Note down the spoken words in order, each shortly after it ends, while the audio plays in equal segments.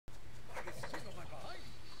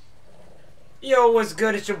Yo, what's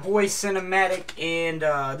good? It's your boy Sinumatic, and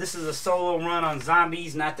this is a solo run on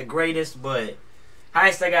zombies. Not the greatest, but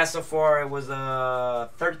highest I got so far it was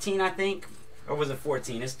 13, I think, or was it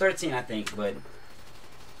 14? It's 13, I think, but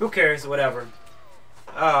who cares? Whatever.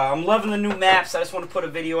 I'm loving the new maps. I just want to put a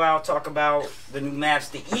video out, talk about the new maps.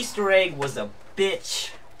 The Easter egg was a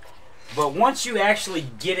bitch, but once you actually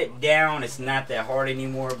get it down, it's not that hard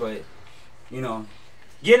anymore. But you know,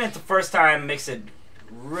 getting it the first time makes it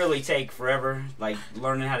really take forever, like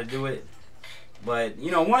learning how to do it. But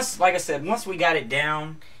you know, once, like I said, once we got it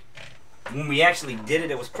down, when we actually did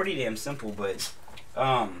it, it was pretty damn simple. But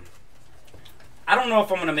I don't know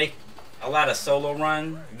if I'm gonna make a lot of solo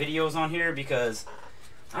run videos on here because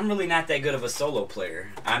I'm really not that good of a solo player.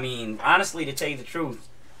 I mean, honestly, to tell you the truth,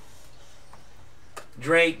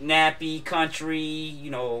 Drake, Nappy, Country,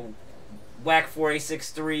 you know, Whack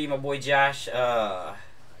 4863, my boy Josh,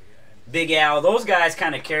 Big Al, those guys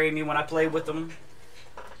kind of carry me when I play with them.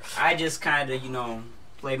 I just kind of, you know,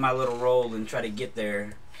 play my little role and try to get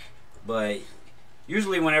there. But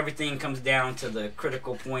usually when everything comes down to the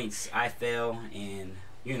critical points, I fail. And,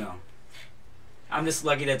 you know, I'm just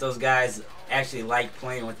lucky that those guys actually like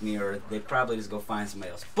playing with me, or they probably just go find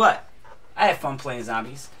somebody else. But I had fun playing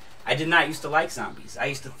zombies. I did not used to like zombies. I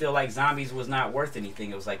used to feel like zombies was not worth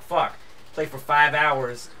anything. It was like, fuck, play for 5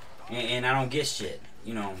 hours and I don't get shit.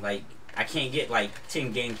 You know, like, I can't get like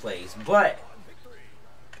 10 gameplays. But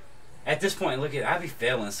at this point, look at, I be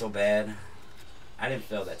failing so bad. I didn't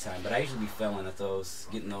fail that time, but I usually be failing at those,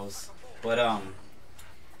 getting those. But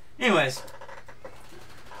anyways,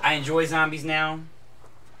 I enjoy zombies now,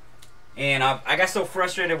 and I got so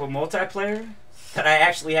frustrated with multiplayer that I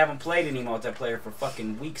actually haven't played any multiplayer for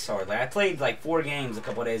fucking weeks hardly. I played like 4 games a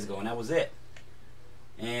couple of days ago, and that was it.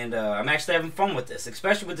 And I'm actually having fun with this,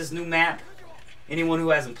 especially with this new map. Anyone who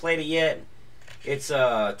hasn't played it yet, it's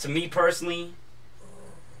to me personally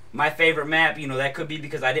my favorite map. You know, that could be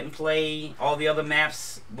because I didn't play all the other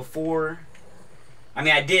maps before. I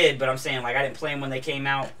mean, I did, but I'm saying, like, I didn't play them when they came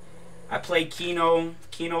out. I played Kino.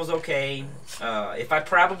 Kino's okay.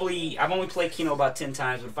 I've only played Kino about 10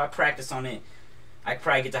 times, but if I practice on it, I could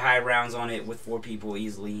probably get to high rounds on it with 4 people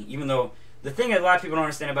easily. Even though the thing that a lot of people don't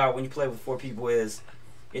understand about when you play with 4 people is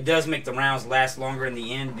it does make the rounds last longer in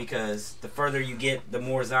the end, because the further you get, the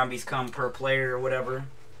more zombies come per player or whatever.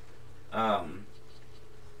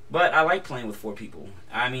 But I like playing with 4 people.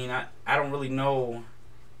 I mean, I don't really know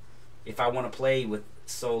if I want to play with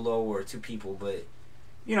solo or 2 people, but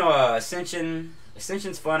you know,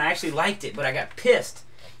 Ascension's fun. I actually liked it, but I got pissed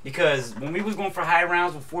because when we was going for high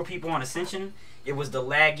rounds with 4 people on Ascension, it was the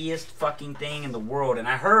laggiest fucking thing in the world. And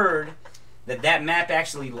I heard that map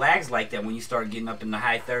actually lags like that when you start getting up in the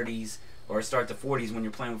high 30s or start to 40s when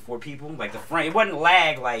you're playing with 4 people. Like, the frame, it wasn't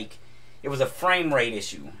lag, like, it was a frame rate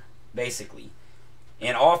issue, basically.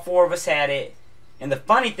 And all 4 of us had it. And the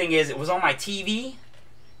funny thing is, it was on my TV,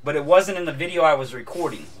 but it wasn't in the video I was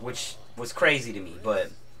recording, which was crazy to me.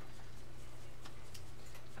 But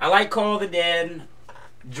I like Call of the Dead.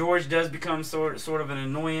 George does become sort of an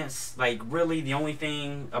annoyance. Like, really, the only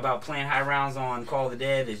thing about playing high rounds on Call of the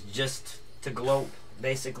Dead is just to gloat,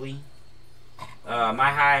 basically. My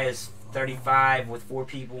high is 35 with 4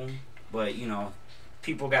 people, but you know,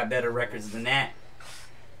 people got better records than that.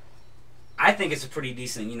 I think it's a pretty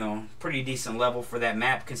decent, you know, pretty decent level for that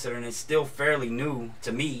map, considering it's still fairly new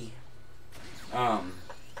to me. But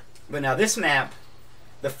now this map,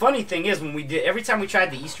 the funny thing is, when we did, every time we tried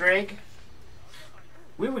the Easter egg,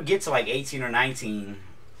 we would get to like 18 or 19,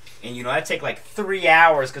 and you know, that'd take like 3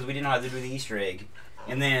 hours because we didn't know how to do the Easter egg.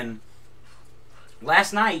 And then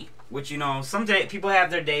last night, which, you know, some day people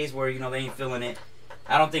have their days where, you know, they ain't feeling it.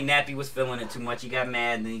 I don't think Nappy was feeling it too much. He got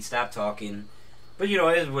mad and then he stopped talking. But you know,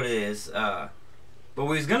 it is what it is. But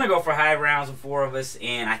we was gonna go for high rounds with 4 of us,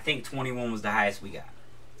 and I think 21 was the highest we got.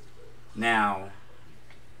 Now,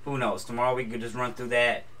 who knows? Tomorrow we could just run through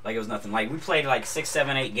that like it was nothing. Like, we played like 6,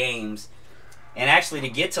 7, 8 games, and actually to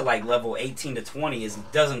get to like level 18 to 20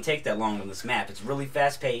 doesn't take that long on this map. It's really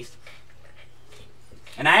fast paced,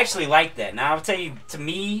 and I actually like that. Now I'll tell you, to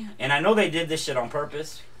me, and I know they did this shit on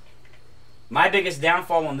purpose, my biggest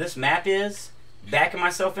downfall on this map is backing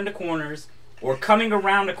myself into corners or coming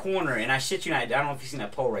around a corner, and I shit you not, I don't know if you've seen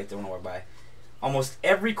that pole right there when I walk by. Almost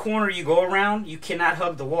every corner you go around, you cannot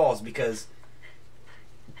hug the walls because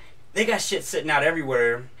they got shit sitting out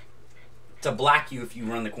everywhere to block you if you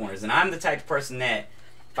run the corners. And I'm the type of person that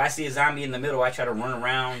if I see a zombie in the middle, I try to run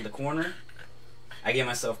around the corner. I get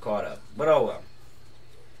myself caught up. But oh well.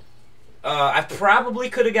 I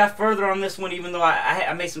probably could have got further on this one, even though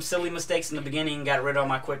I made some silly mistakes in the beginning, got rid of all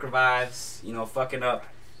my quick revives, you know, fucking up.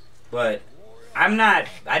 But I'm not.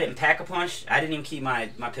 I didn't pack a punch. I didn't even keep my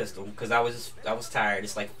pistol because I was tired.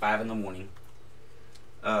 It's like 5 in the morning.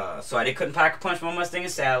 So I couldn't pack a punch my Mustang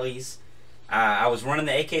and Sally's. I was running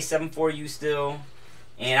the AK-74U still,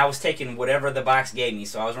 and I was taking whatever the box gave me.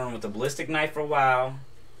 So I was running with the ballistic knife for a while,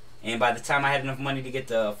 and by the time I had enough money to get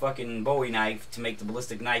the fucking Bowie knife to make the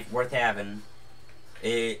ballistic knife worth having,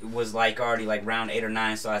 it was like already like round 8 or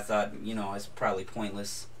 9. So I thought, you know, it's probably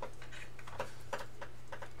pointless.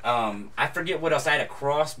 I forget what else. I had a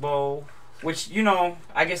crossbow, which, you know,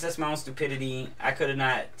 I guess that's my own stupidity. I could have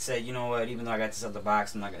not said, you know what, even though I got this out the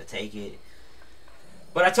box, I'm not going to take it.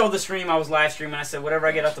 But I told the stream, I was live streaming, I said, whatever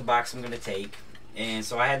I get out the box, I'm going to take. And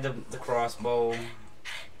so I had the crossbow.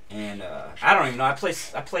 And I don't even know. I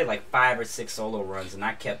played like 5 or 6 solo runs, and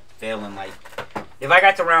I kept failing. Like, if I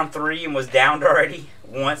got to round 3 and was downed already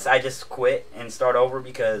once, I just quit and start over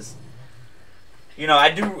because... You know,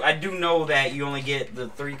 I do know that you only get the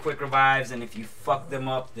 3 quick revives, and if you fuck them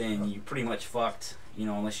up, then you pretty much fucked. You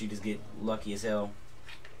know, unless you just get lucky as hell.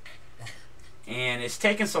 And it's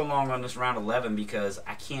taking so long on this round 11 because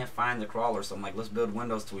I can't find the crawler. So I'm like, let's build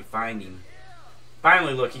windows till we find him.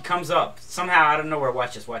 Finally, look, he comes up somehow out of nowhere.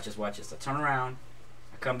 Watch this, watch this, watch this. I turn around,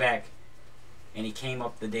 I come back, and he came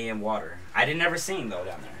up the damn water. I didn't ever see him though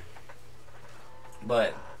down there.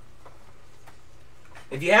 But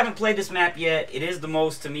if you haven't played this map yet, it is the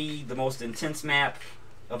most, to me, the most intense map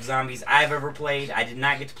of zombies I've ever played. I did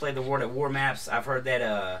not get to play the World at War maps. I've heard that,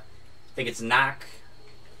 I think it's Nak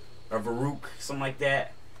or Varuk, something like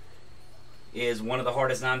that, is one of the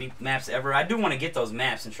hardest zombie maps ever. I do want to get those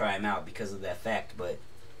maps and try them out because of that fact, but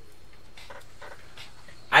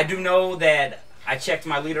I do know that I checked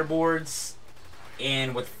my leaderboards,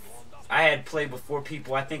 and I had played with 4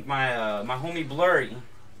 people. I think my my homie Blurry,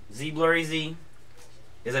 Blurry Z,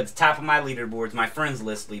 is at the top of my leaderboards, my friends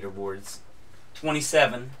list leaderboards.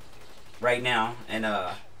 27 right now. And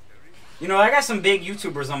you know, I got some big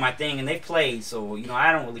YouTubers on my thing, and they've played, so you know,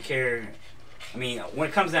 I don't really care. I mean, when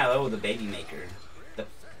it comes down to, oh, the baby maker,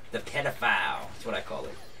 the pedophile, that's what I call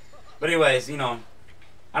it. But anyways, you know,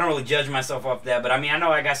 I don't really judge myself off that, but I mean, I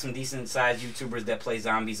know I got some decent sized YouTubers that play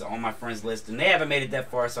zombies on my friends list, and they haven't made it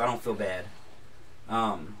that far, so I don't feel bad.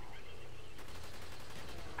 I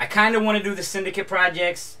kind of want to do the syndicate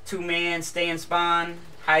projects, 2-man, stay and spawn,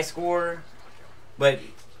 high score. But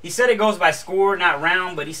he said it goes by score, not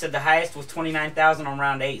round, but he said the highest was 29,000 on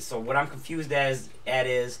round 8. So what I'm confused at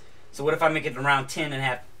is, so what if I make it to round 10 and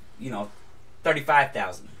have, you know,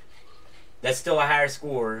 35,000? That's still a higher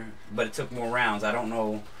score, but it took more rounds. I don't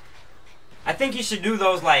know. I think you should do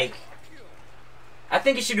those like, I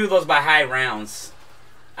think you should do those by high rounds.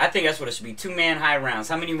 I think that's what it should be. 2-man high rounds.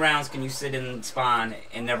 How many rounds can you sit in spawn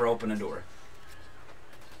and never open a door?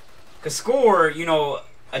 Because score, you know,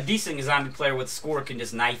 a decent zombie player with score can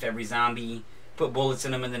just knife every zombie, put bullets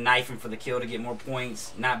in them, and then knife him for the kill to get more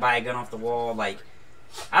points, not buy a gun off the wall. Like,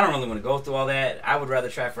 I don't really want to go through all that. I would rather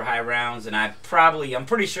try for high rounds, and I'm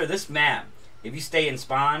pretty sure this map, if you stay in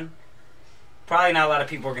spawn, probably not a lot of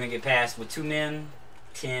people are going to get past. With 2 men,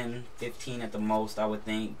 10, 15 at the most, I would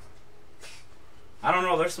think. I don't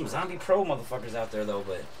know, there's some zombie pro motherfuckers out there though,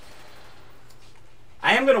 but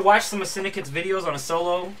I am going to watch some of Syndicate's videos on a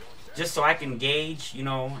solo, just so I can gauge, you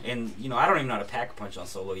know, and, you know, I don't even know how to pack a punch on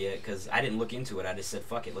solo yet, because I didn't look into it. I just said,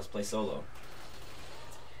 fuck it, let's play solo.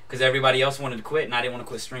 Because everybody else wanted to quit, and I didn't want to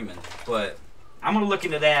quit streaming. But I'm going to look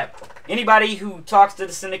into that. Anybody who talks to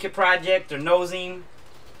the Syndicate project or knows him,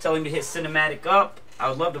 tell him to hit Sinumatic up. I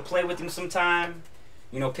would love to play with him sometime.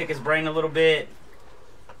 You know, pick his brain a little bit.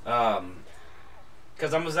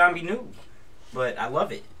 Because I'm a zombie noob. But I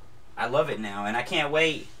love it. I love it now. And I can't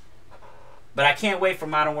wait. But I can't wait for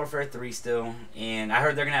Modern Warfare 3 still. And I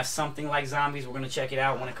heard they're going to have something like zombies. We're going to check it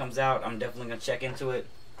out when it comes out. I'm definitely going to check into it.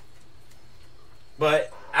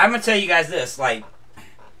 But I'm going to tell you guys this. Like,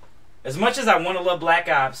 as much as I want to love Black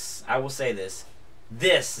Ops, I will say this.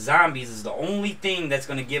 This, Zombies, is the only thing that's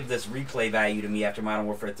going to give this replay value to me after Modern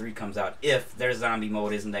Warfare 3 comes out. If their zombie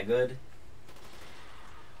mode isn't that good.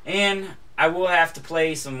 And I will have to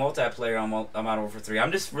play some multiplayer on Modern Warfare 3.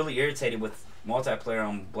 I'm just really irritated with multiplayer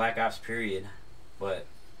on Black Ops, period. But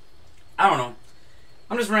I don't know.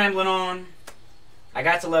 I'm just rambling on. I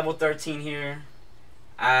got to level 13 here.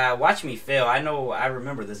 Watch me fail. I know, I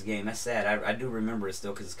remember this game. That's sad. I do remember it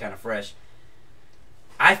still because it's kind of fresh.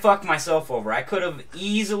 I fucked myself over. I could have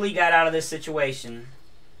easily got out of this situation.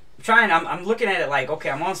 I'm looking at it like,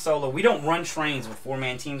 okay, I'm on solo. We don't run trains with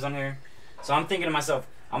 4-man teams on here. So I'm thinking to myself,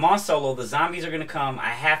 I'm on solo. The zombies are going to come. I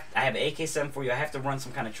have an AK-7 for you. I have to run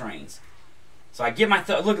some kind of trains. So I get look at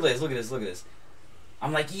this, look at this, look at this.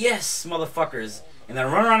 I'm like, yes, motherfuckers. And then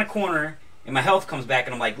I run around a corner, And my health comes back,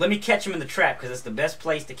 and I'm like, let me catch them in the trap, because it's the best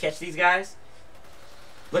place to catch these guys.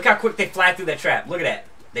 Look how quick they fly through that trap. Look at that.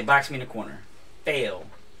 They box me in the corner. Fail.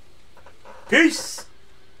 Peace.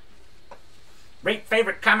 Rate,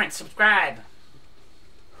 favorite, comment, subscribe.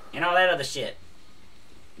 And all that other shit.